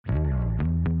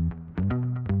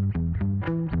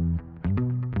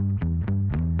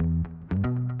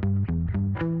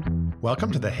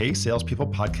Welcome to the Hey Salespeople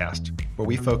podcast, where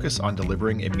we focus on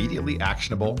delivering immediately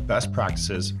actionable best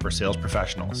practices for sales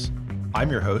professionals. I'm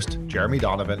your host, Jeremy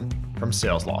Donovan from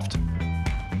SalesLoft.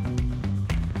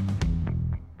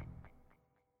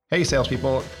 Hey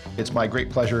salespeople, it's my great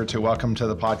pleasure to welcome to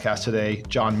the podcast today,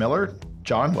 John Miller.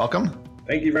 John, welcome.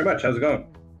 Thank you very much. How's it going?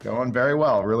 Going very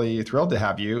well. Really thrilled to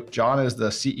have you. John is the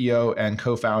CEO and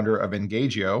co-founder of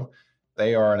Engagio.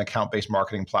 They are an account-based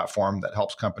marketing platform that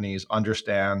helps companies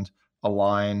understand,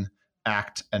 align,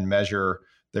 act, and measure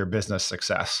their business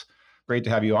success. Great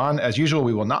to have you on. As usual,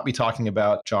 we will not be talking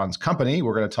about John's company.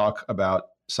 We're going to talk about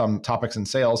some topics in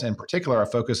sales. In particular, our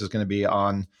focus is going to be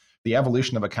on the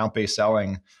evolution of account-based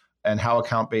selling and how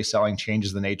account-based selling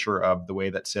changes the nature of the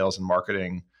way that sales and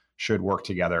marketing should work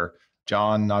together.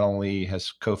 John not only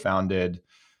has co-founded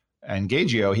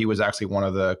Engagio, he was actually one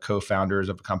of the co-founders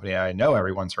of a company I know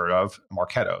everyone's heard of,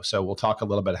 Marketo. So we'll talk a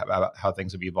little bit about how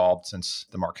things have evolved since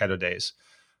the Marketo days.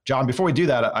 John, before we do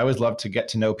that, I always love to get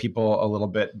to know people a little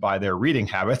bit by their reading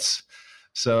habits.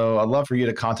 So I'd love for you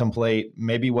to contemplate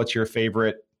maybe what's your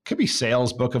favorite, could be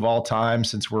sales book of all time,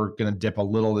 since we're going to dip a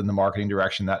little in the marketing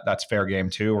direction, that's fair game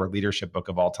too, or leadership book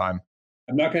of all time.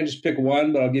 I'm not going to just pick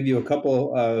one, but I'll give you a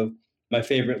couple of my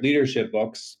favorite leadership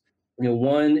books.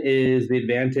 One is The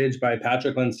Advantage by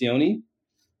Patrick Lencioni.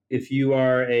 If you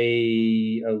are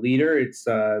a leader, it's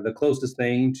the closest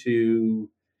thing to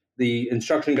the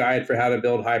instruction guide for how to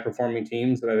build high-performing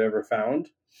teams that I've ever found.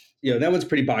 That one's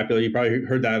pretty popular. You probably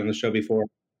heard that on the show before.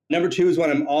 Number two is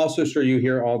one I'm also sure you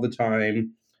hear all the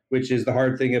time, which is The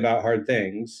Hard Thing About Hard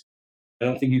Things. I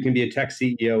don't think you can be a tech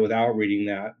CEO without reading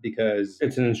that because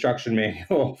it's an instruction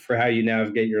manual for how you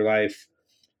navigate your life.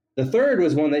 The third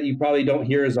was one that you probably don't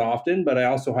hear as often, but I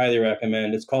also highly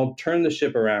recommend. It's called Turn the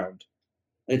Ship Around.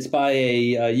 It's by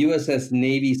a USS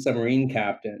Navy submarine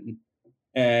captain.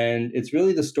 And it's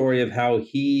really the story of how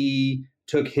he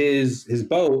took his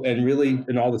boat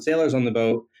and all the sailors on the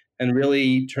boat and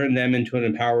really turned them into an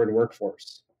empowered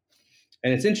workforce.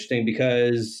 And it's interesting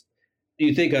because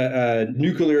you think a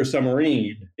nuclear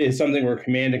submarine is something where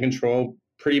command and control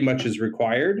pretty much is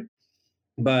required.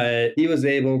 But he was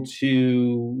able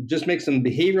to just make some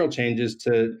behavioral changes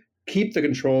to keep the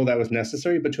control that was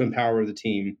necessary, but to empower the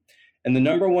team. And the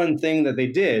number one thing that they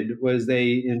did was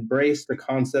they embraced the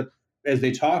concept as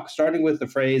they talk, starting with the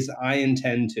phrase, I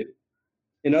intend to.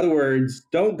 In other words,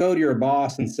 don't go to your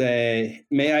boss and say,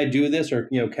 may I do this? Or,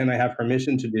 can I have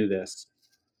permission to do this?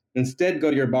 Instead,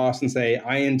 go to your boss and say,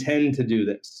 I intend to do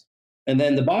this. And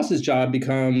then the boss's job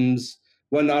becomes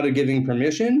one not of giving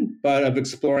permission, but of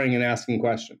exploring and asking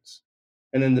questions.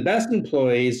 And then the best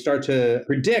employees start to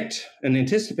predict and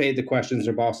anticipate the questions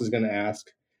their boss is going to ask.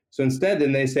 So instead,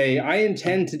 then they say, I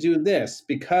intend to do this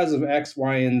because of X,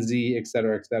 Y, and Z, et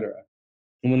cetera, et cetera.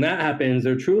 And when that happens,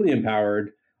 they're truly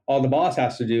empowered. All the boss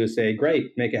has to do is say,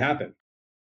 great, make it happen.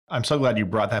 I'm so glad you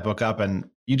brought that book up, and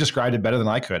you described it better than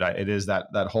I could. It is that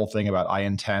whole thing about I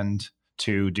intend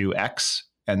to do X,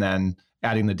 and then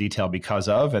adding the detail because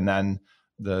of, and then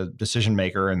the decision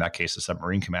maker, in that case, the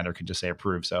submarine commander, can just say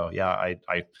approve. So yeah,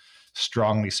 I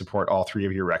strongly support all three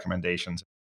of your recommendations.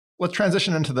 Let's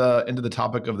transition into the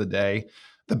topic of the day.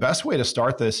 The best way to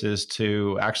start this is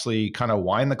to actually kind of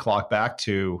wind the clock back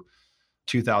to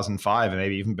 2005 and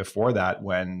maybe even before that,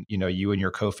 when you and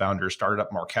your co-founders started up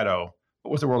Marketo.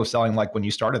 What was the world of selling like when you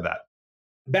started that?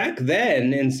 Back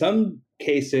then, in some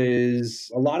cases,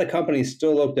 a lot of companies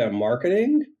still looked at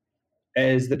marketing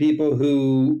as the people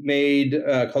who made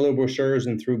color brochures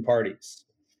and threw parties.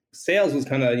 Sales was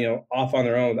kind of off on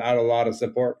their own without a lot of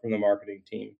support from the marketing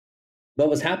team. What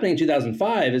was happening in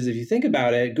 2005 is, if you think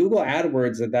about it, Google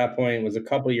AdWords at that point was a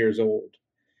couple years old.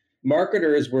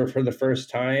 Marketers were for the first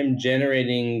time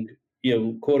generating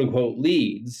quote unquote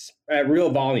leads at real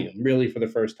volume, really for the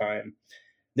first time.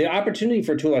 The opportunity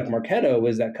for a tool like Marketo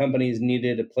was that companies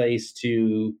needed a place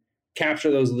to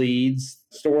capture those leads,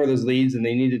 store those leads, and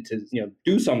they needed to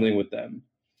do something with them.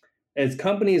 As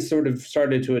companies sort of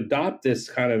started to adopt this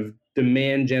kind of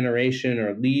demand generation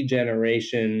or lead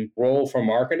generation role for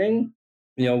marketing,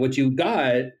 what you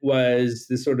got was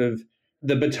this sort of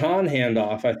the baton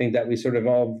handoff, I think, that we sort of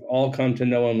all come to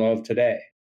know and love today,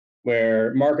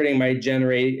 where marketing might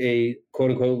generate a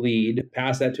quote unquote lead,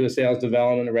 pass that to a sales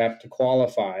development rep to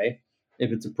qualify.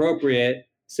 If it's appropriate,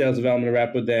 sales development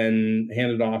rep would then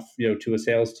hand it off, to a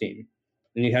sales team.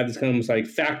 And you have this kind of like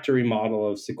factory model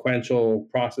of sequential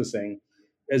processing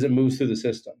as it moves through the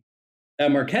system. At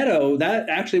Marketo, that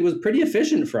actually was pretty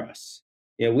efficient for us.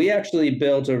 We actually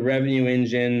built a revenue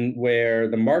engine where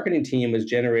the marketing team was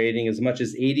generating as much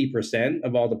as 80%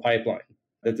 of all the pipeline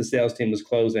that the sales team was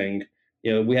closing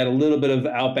We had a little bit of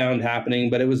outbound happening,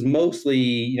 but it was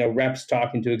mostly, reps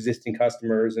talking to existing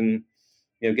customers and,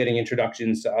 getting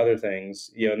introductions to other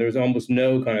things. And there was almost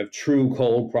no kind of true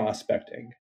cold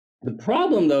prospecting. The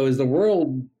problem, though, is the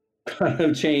world kind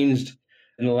of changed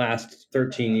in the last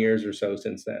 13 years or so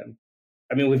since then.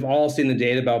 I mean, we've all seen the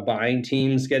data about buying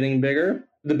teams getting bigger.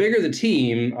 The bigger the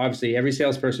team, obviously, every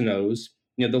salesperson knows,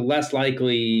 the less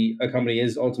likely a company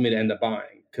is ultimately to end up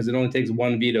buying, because it only takes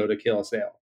one veto to kill a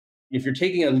sale. If you're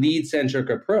taking a lead-centric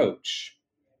approach,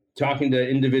 talking to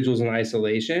individuals in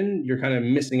isolation, you're kind of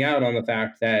missing out on the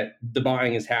fact that the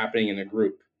buying is happening in a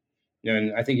group.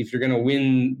 And I think if you're going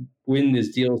to win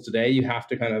these deals today, you have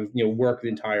to kind of work the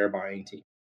entire buying team.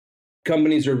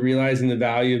 Companies are realizing the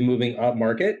value of moving up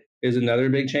market is another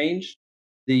big change.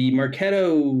 The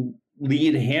Marketo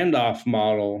lead handoff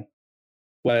model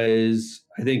was,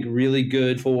 I think, really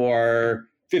good for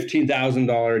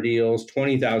 $15,000 deals,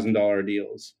 $20,000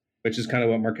 deals, which is kind of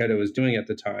what Marketo was doing at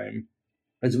the time.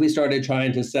 As we started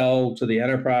trying to sell to the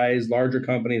enterprise, larger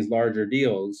companies, larger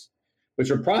deals, which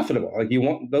are profitable, like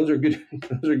those are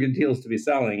good deals to be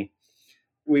selling.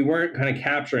 We weren't kind of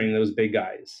capturing those big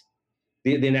guys.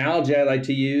 The analogy I like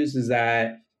to use is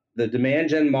that the demand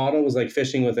gen model was like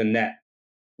fishing with a net.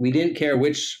 We didn't care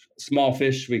which small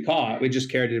fish we caught. We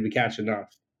just cared, did we catch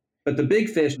enough? But the big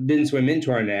fish didn't swim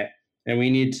into our net, and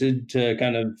we need to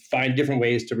kind of find different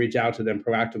ways to reach out to them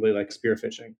proactively, like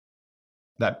spearfishing.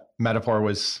 That metaphor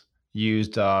was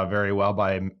used very well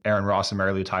by Aaron Ross and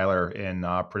Mary Lou Tyler in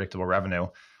Predictable Revenue.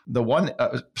 The one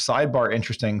sidebar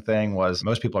interesting thing was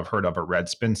most people have heard of or read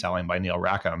Spin Selling by Neil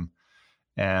Rackham,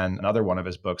 and another one of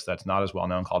his books that's not as well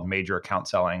known called Major Account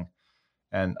Selling.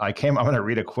 And I'm going to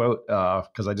read a quote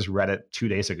because I just read it 2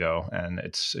 days ago, and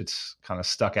it's kind of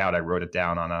stuck out. I wrote it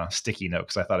down on a sticky note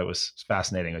because I thought it was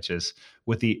fascinating, which is,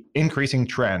 with the increasing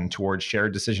trend towards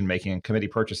shared decision-making and committee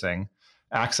purchasing,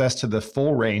 access to the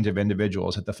full range of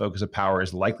individuals at the focus of power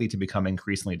is likely to become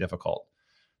increasingly difficult.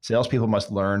 Salespeople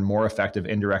must learn more effective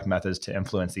indirect methods to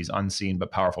influence these unseen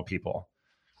but powerful people.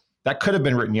 That could have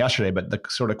been written yesterday, but the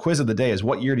sort of quiz of the day is,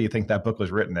 what year do you think that book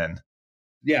was written in?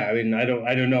 Yeah, I mean, I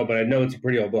don't know, but I know it's a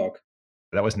pretty old book.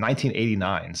 That was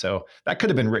 1989. So that could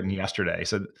have been written yesterday.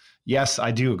 So yes,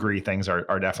 I do agree things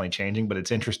are definitely changing, but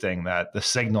it's interesting that the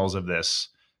signals of this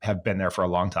have been there for a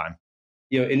long time.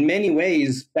 In many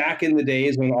ways, back in the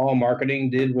days when all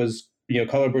marketing did was,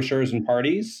 color brochures and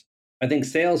parties, I think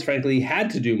sales, frankly, had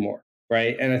to do more,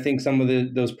 right? And I think some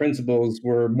of those principles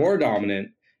were more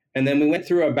dominant. And then we went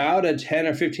through about a 10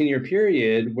 or 15-year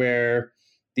period where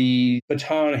the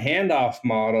baton handoff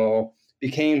model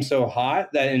became so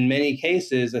hot that in many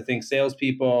cases, I think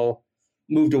salespeople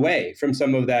moved away from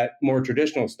some of that more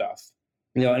traditional stuff.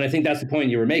 And I think that's the point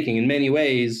you were making. In many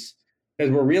ways,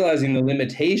 because we're realizing the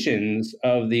limitations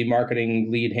of the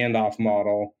marketing lead handoff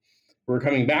model, we're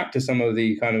coming back to some of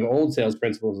the kind of old sales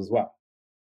principles as well.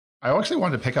 I actually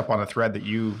wanted to pick up on a thread that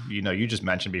you just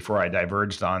mentioned before I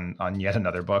diverged on yet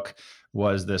another book,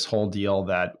 was this whole deal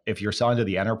that if you're selling to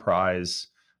the enterprise,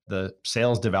 the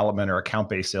sales development or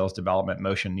account-based sales development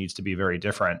motion needs to be very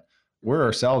different. We're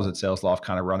ourselves at SalesLoft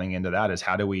kind of running into that, is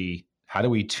how do we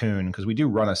tune, because we do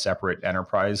run a separate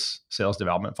enterprise sales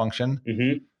development function.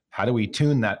 Mm-hmm. How do we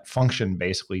tune that function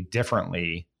basically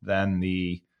differently than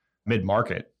the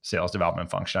mid-market sales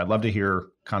development function? I'd love to hear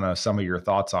kind of some of your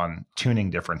thoughts on tuning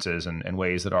differences and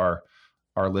ways that our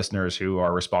listeners who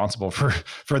are responsible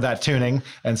for that tuning,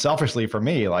 and selfishly for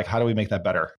me, like, how do we make that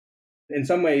better? In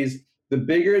some ways, the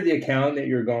bigger the account that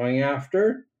you're going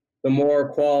after, the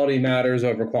more quality matters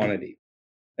over quantity.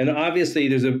 And obviously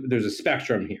there's a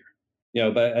spectrum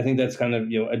here, but I think that's kind of,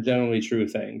 a generally true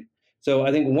thing. So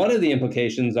I think one of the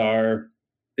implications are,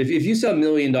 if you sell $1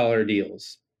 million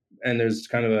deals and there's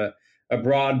kind of a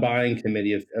broad buying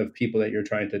committee of people that you're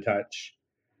trying to touch,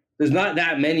 there's not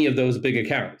that many of those big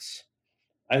accounts.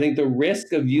 I think the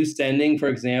risk of you sending, for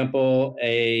example,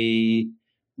 a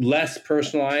less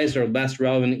personalized or less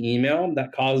relevant email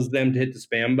that causes them to hit the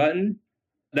spam button,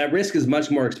 that risk is much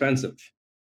more expensive.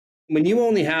 When you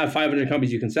only have 500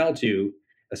 companies you can sell to,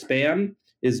 a spam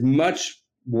is much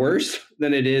worse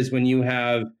than it is when you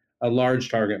have a large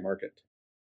target market.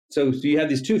 So you have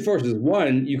these two forces.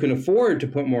 One, you can afford to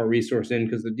put more resource in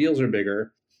because the deals are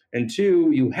bigger. And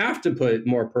two, you have to put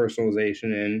more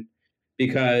personalization in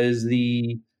because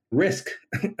the risk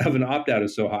of an opt-out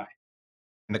is so high.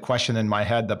 And the question in my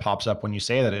head that pops up when you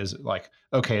say that is like,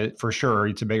 okay, for sure,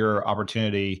 it's a bigger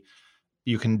opportunity.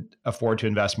 You can afford to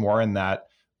invest more in that.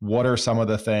 What are some of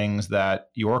the things that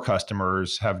your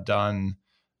customers have done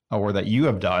or that you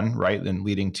have done, right, in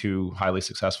leading to highly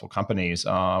successful companies?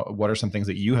 What are some things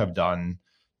that you have done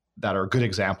that are good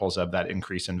examples of that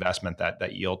increased investment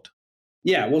that yield?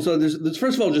 Yeah, well, so there's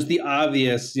first of all just the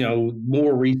obvious,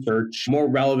 more research, more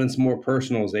relevance, more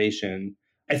personalization.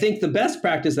 I think the best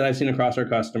practice that I've seen across our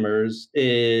customers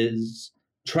is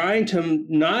trying to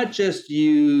not just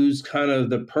use kind of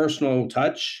the personal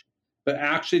touch, but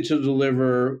actually to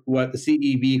deliver what the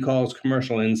CEB calls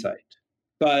commercial insight.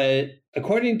 But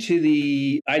according to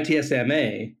the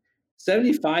ITSMA,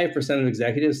 75% of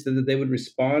executives said that they would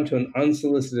respond to an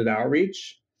unsolicited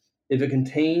outreach if it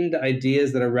contained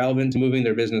ideas that are relevant to moving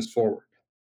their business forward.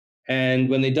 And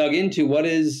when they dug into what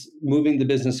does moving the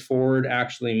business forward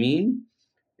actually mean,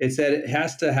 it said it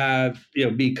has to have,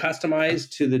 be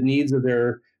customized to the needs of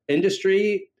their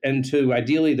industry and to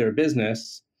ideally their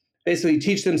business. Basically,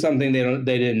 teach them something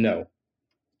they didn't know.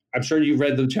 I'm sure you've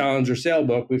read the Challenger Sale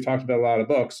book. We've talked about a lot of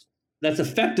books. That's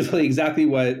effectively exactly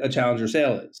what a Challenger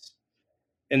Sale is.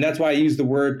 And that's why I use the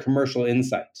word commercial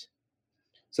insight.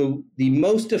 So the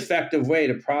most effective way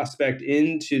to prospect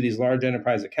into these large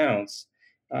enterprise accounts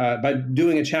by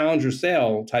doing a Challenger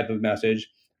Sale type of message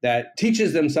that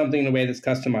teaches them something in a way that's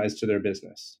customized to their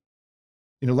business.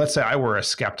 Let's say I were a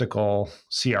skeptical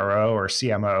CRO or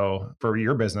CMO for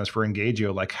your business, for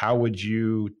Engagio. Like, how would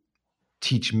you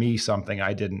teach me something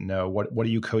I didn't know? What do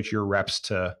you coach your reps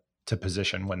to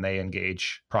position when they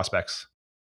engage prospects?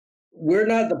 We're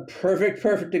not the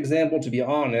perfect example, to be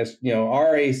honest.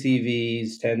 Our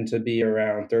ACVs tend to be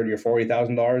around $30,000 or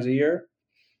 $40,000 a year.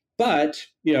 But,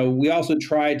 we also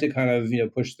try to kind of,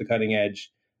 push the cutting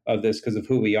edge of this because of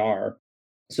who we are.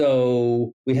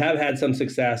 So we have had some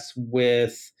success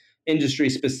with industry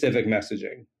specific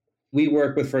messaging. We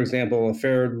work with, for example, a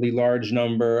fairly large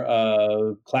number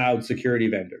of cloud security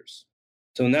vendors.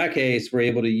 So in that case, we're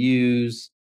able to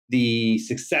use the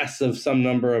success of some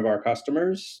number of our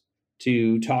customers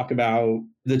to talk about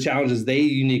the challenges they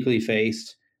uniquely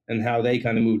faced and how they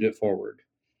kind of moved it forward.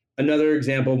 Another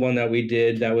example, one that we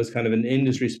did that was kind of an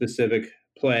industry specific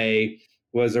play,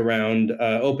 was around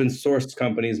open source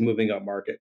companies moving up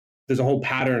market. There's a whole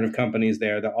pattern of companies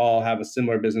there that all have a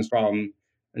similar business problem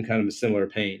and kind of a similar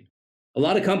pain. A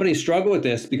lot of companies struggle with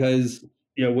this because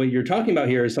what you're talking about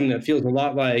here is something that feels a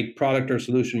lot like product or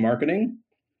solution marketing,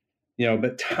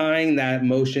 but tying that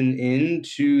motion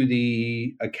into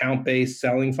the account-based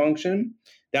selling function,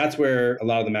 that's where a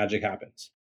lot of the magic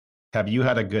happens. Have you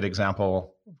had a good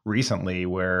example recently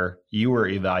where you were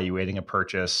evaluating a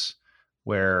purchase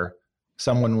where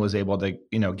someone was able to,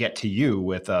 get to you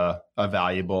with a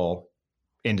valuable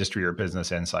industry or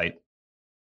business insight?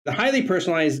 The highly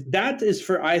personalized, that is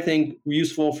I think,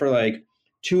 useful for like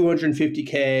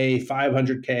 $250K,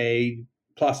 $500K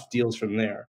plus deals from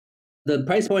there. The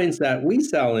price points that we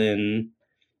sell in,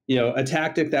 a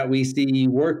tactic that we see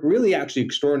work really actually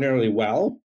extraordinarily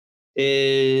well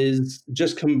is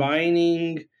just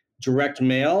combining direct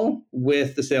mail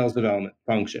with the sales development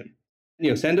function.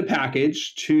 Send a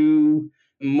package to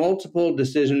multiple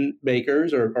decision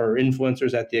makers or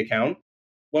influencers at the account.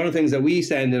 One of the things that we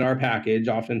send in our package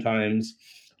oftentimes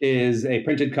is a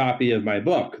printed copy of my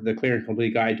book, The Clear and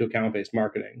Complete Guide to Account-Based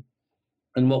Marketing.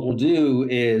 And what we'll do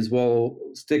is we'll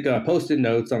stick Post-it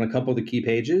notes on a couple of the key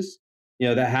pages,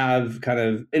 that have kind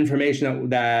of information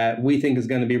that we think is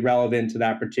going to be relevant to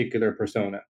that particular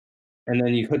persona. And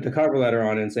then you put the cover letter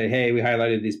on and say, hey, we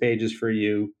highlighted these pages for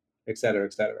you, et cetera,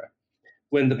 et cetera.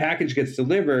 When the package gets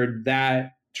delivered,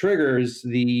 that triggers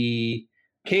the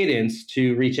cadence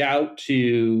to reach out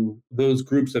to those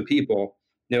groups of people,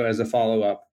 as a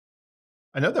follow-up.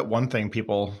 I know that one thing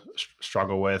people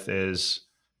struggle with is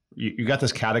you got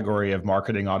this category of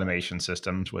marketing automation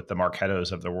systems with the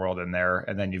Marketos of the world in there.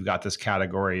 And then you've got this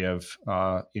category of,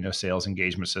 sales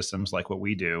engagement systems like what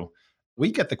we do.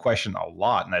 We get the question a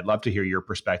lot, and I'd love to hear your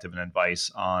perspective and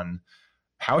advice on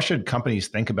how should companies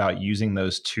think about using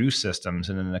those two systems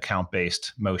in an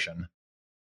account-based motion?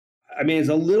 I mean, it's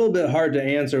a little bit hard to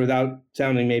answer without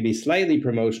sounding maybe slightly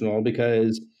promotional,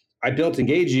 because I built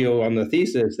Engagio on the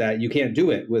thesis that you can't do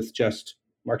it with just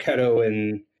Marketo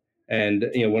and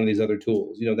one of these other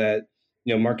tools.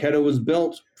 Marketo was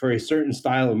built for a certain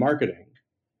style of marketing.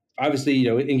 Obviously,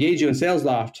 Engagio and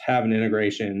SalesLoft have an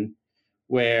integration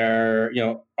where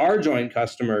our joint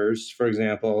customers, for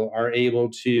example, are able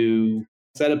to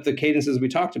set up the cadences we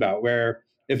talked about, where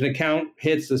if an account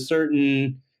hits a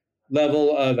certain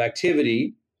level of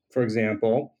activity, for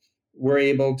example, we're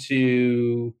able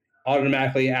to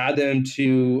automatically add them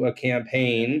to a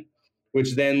campaign,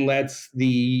 which then lets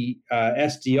the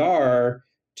SDR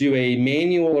do a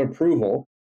manual approval.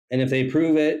 And if they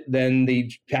approve it, then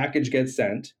the package gets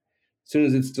sent. As soon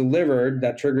as it's delivered,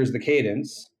 that triggers the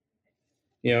cadence.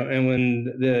 And when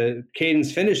the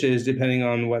cadence finishes, depending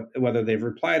on whether they've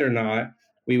replied or not,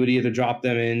 we would either drop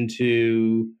them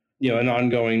into an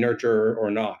ongoing nurture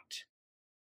or not.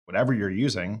 Whatever you're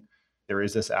using, there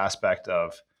is this aspect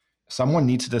of someone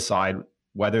needs to decide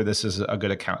whether this is a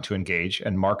good account to engage,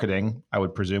 and marketing, I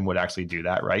would presume, would actually do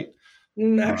that, right?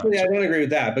 Actually, I don't agree with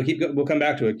that, but we'll come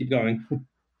back to it. Keep going.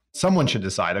 Someone should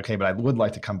decide, okay, but I would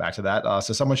like to come back to that.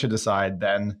 So someone should decide,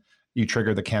 then you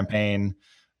trigger the campaign,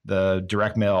 the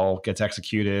direct mail gets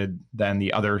executed, then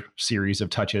the other series of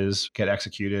touches get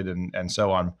executed, and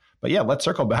so on. But yeah, let's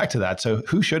circle back to that. So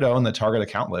who should own the target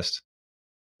account list?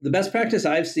 The best practice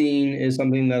I've seen is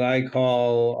something that I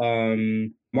call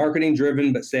marketing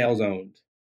driven but sales owned.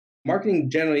 Marketing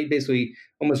generally basically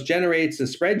almost generates a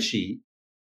spreadsheet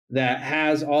that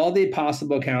has all the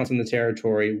possible accounts in the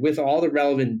territory with all the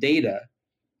relevant data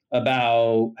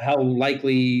about how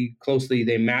likely closely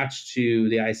they match to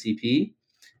the ICP.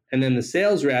 And then the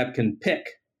sales rep can pick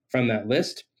from that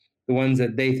list the ones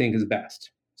that they think is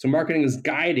best. So marketing is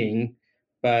guiding,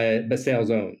 but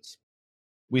sales owns.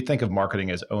 We think of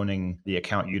marketing as owning the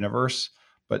account universe,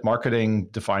 but marketing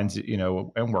defines,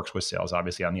 and works with sales,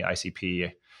 obviously, on the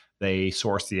ICP. They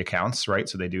source the accounts, right?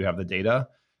 So they do have the data,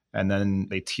 and then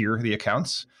they tier the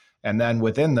accounts. And then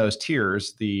within those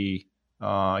tiers, we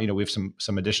have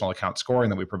some additional account scoring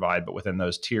that we provide, but within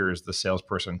those tiers, the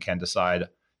salesperson can decide,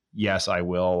 yes, I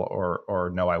will, or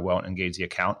no, I won't engage the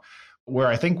account. Where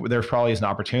I think there probably is an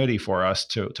opportunity for us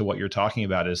to what you're talking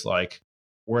about is like,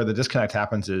 where the disconnect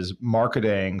happens is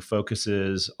marketing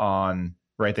focuses on,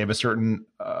 right? They have a certain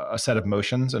a set of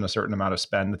motions and a certain amount of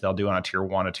spend that they'll do on a tier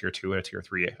 1, a tier 2, and a tier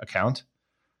 3 account.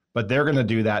 But they're going to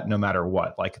do that no matter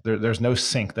what. Like there's no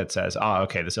sync that says,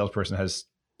 okay, the salesperson has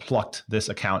plucked this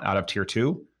account out of tier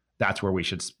 2. That's where we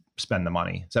should spend the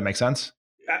money. Does that make sense?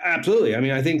 Absolutely. I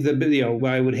mean, I think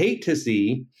what I would hate to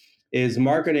see is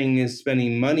marketing is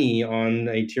spending money on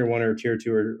a tier 1 or tier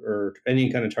 2 or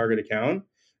any kind of target account.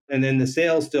 And then the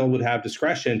sales still would have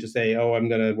discretion to say, oh, I'm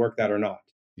going to work that or not.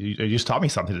 You just taught me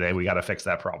something today. We got to fix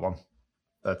that problem.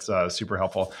 That's super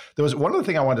helpful. There was one other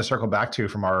thing I wanted to circle back to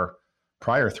from our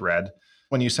prior thread.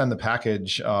 When you send the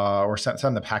package or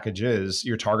send the packages,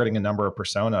 you're targeting a number of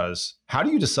personas. How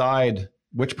do you decide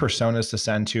which personas to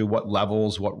send to, what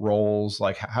levels, what roles?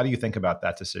 Like, how do you think about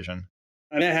that decision?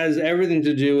 And it has everything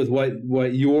to do with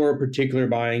what your particular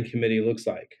buying committee looks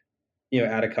like,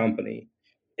 at a company,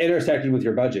 intersected with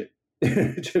your budget,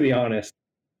 to be honest.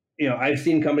 I've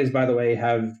seen companies, by the way,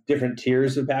 have different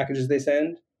tiers of packages they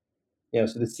send.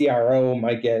 So the CRO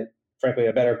might get, frankly,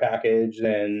 a better package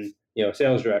than, a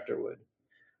sales director would.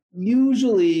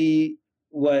 Usually,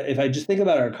 if I just think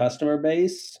about our customer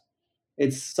base,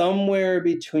 it's somewhere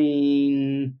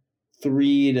between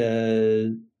 3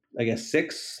 to, I guess,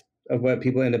 6 of what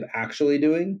people end up actually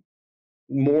doing.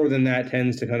 More than that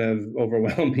tends to kind of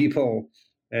overwhelm people,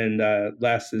 and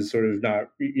less is sort of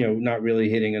not really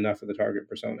hitting enough of the target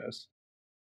personas.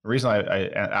 The reason I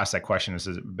asked that question is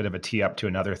a bit of a tee up to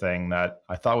another thing that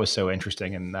I thought was so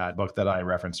interesting in that book that I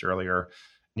referenced earlier.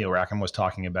 Neil Rackham was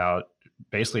talking about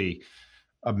basically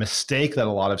a mistake that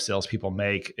a lot of salespeople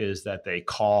make is that they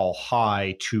call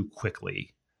high too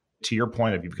quickly. To your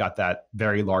point, if you've got that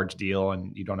very large deal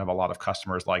and you don't have a lot of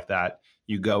customers like that,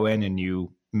 you go in and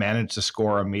you manage to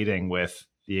score a meeting with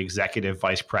the executive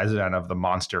vice president of the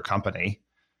monster company,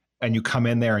 and you come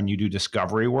in there and you do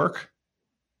discovery work,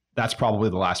 that's probably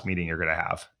the last meeting you're going to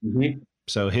have. Mm-hmm.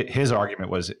 So his argument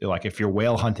was like, if you're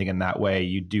whale hunting in that way,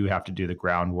 you do have to do the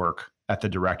groundwork at the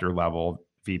director level,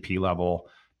 VP level,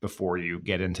 before you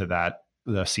get into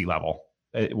the C level.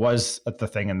 It was the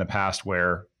thing in the past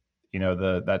where,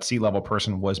 that C level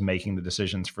person was making the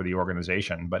decisions for the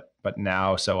organization, but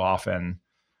now so often,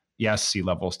 yes, C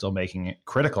level is still making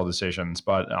critical decisions,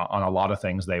 but on a lot of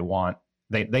things they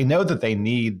know that they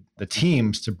need the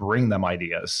teams to bring them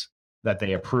ideas that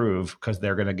they approve because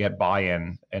they're going to get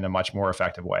buy-in in a much more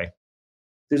effective way.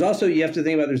 There's also, you have to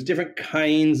think about, there's different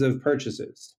kinds of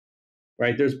purchases,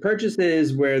 right? There's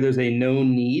purchases where there's a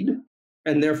known need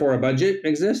and therefore a budget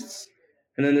exists.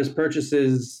 And then there's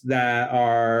purchases that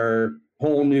are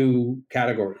whole new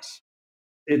categories.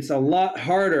 It's a lot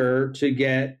harder to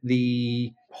get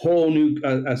the whole new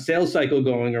a sales cycle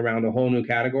going around a whole new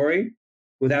category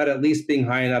without at least being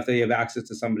high enough that you have access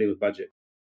to somebody with budget.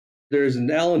 There's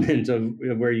an element of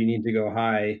where you need to go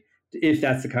high if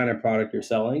that's the kind of product you're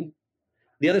selling.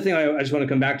 The other thing I just want to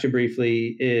come back to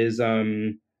briefly is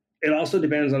it also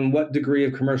depends on what degree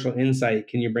of commercial insight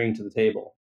can you bring to the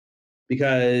table.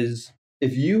 Because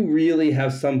if you really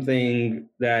have something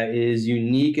that is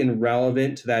unique and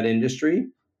relevant to that industry,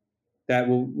 that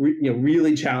will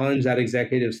really challenge that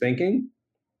executive's thinking,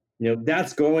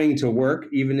 That's going to work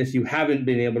even if you haven't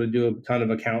been able to do a ton of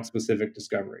account specific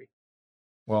discovery.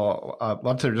 Well, I'd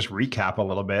love to just recap a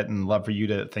little bit and love for you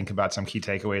to think about some key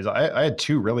takeaways. I had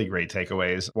two really great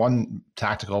takeaways. One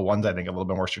tactical, one's I think a little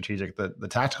bit more strategic. The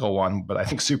tactical one, but I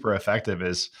think super effective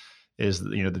is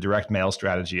the direct mail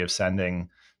strategy of sending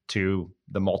to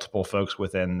the multiple folks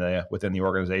within the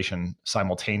organization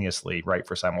simultaneously, right,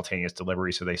 for simultaneous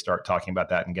delivery. So they start talking about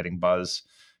that and getting buzz,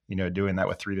 doing that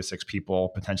with 3 to 6 people,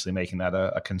 potentially making that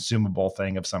a consumable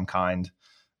thing of some kind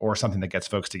or something that gets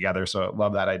folks together. So I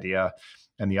love that idea.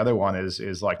 And the other one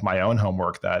is like my own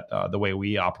homework that the way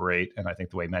we operate, and I think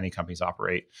the way many companies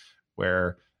operate,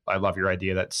 where I love your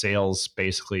idea that sales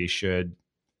basically should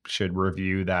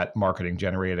review that marketing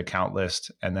generated account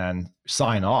list and then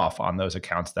sign off on those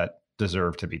accounts that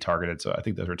deserve to be targeted. So I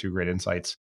think those are two great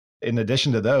insights. In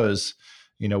addition to those,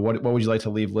 what would you like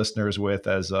to leave listeners with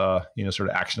as sort of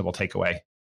actionable takeaway?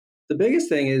 The biggest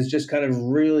thing is just kind of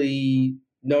really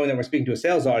knowing that we're speaking to a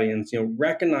sales audience,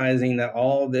 recognizing that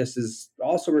all of this is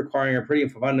also requiring a pretty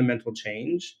fundamental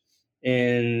change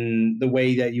in the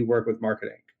way that you work with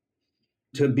marketing.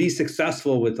 To be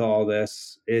successful with all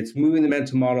this, it's moving the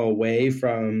mental model away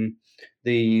from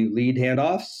the lead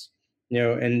handoffs,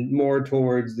 and more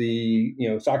towards the,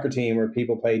 soccer team where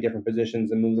people play different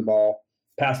positions and move the ball,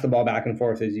 pass the ball back and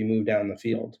forth as you move down the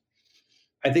field.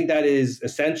 I think that is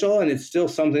essential, and it's still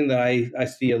something that I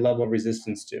see a level of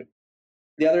resistance to.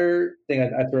 The other thing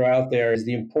I throw out there is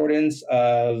the importance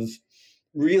of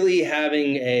really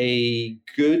having a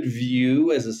good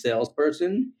view as a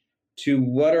salesperson to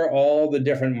what are all the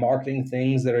different marketing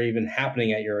things that are even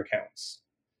happening at your accounts.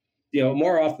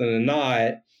 More often than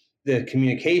not, the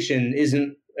communication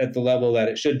isn't at the level that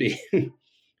it should be.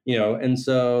 And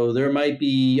so there might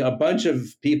be a bunch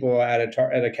of people at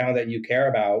an account that you care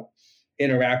about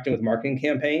interacting with marketing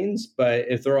campaigns, but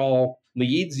if they're all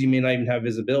leads, you may not even have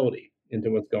visibility into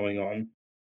what's going on.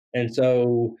 And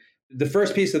so the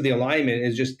first piece of the alignment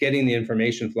is just getting the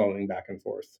information flowing back and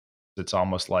forth. It's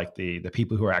almost like the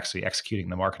people who are actually executing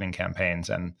the marketing campaigns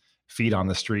and feet on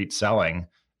the street selling,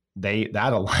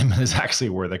 that alignment is actually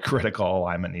where the critical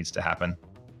alignment needs to happen.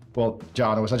 Well,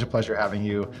 John, it was such a pleasure having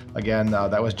you. Again,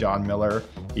 that was John Miller.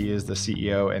 He is the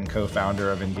CEO and co-founder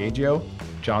of Engagio.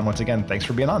 John, once again, thanks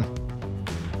for being on.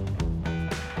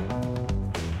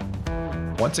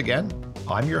 Once again,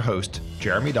 I'm your host,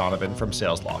 Jeremy Donovan from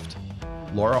SalesLoft.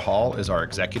 Laura Hall is our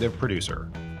executive producer.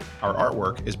 Our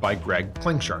artwork is by Greg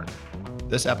Klingshern.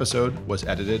 This episode was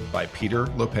edited by Peter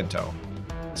Lopinto.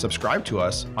 Subscribe to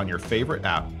us on your favorite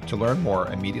app to learn more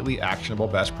immediately actionable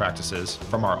best practices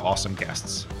from our awesome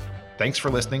guests. Thanks for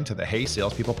listening to the Hey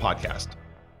Salespeople podcast.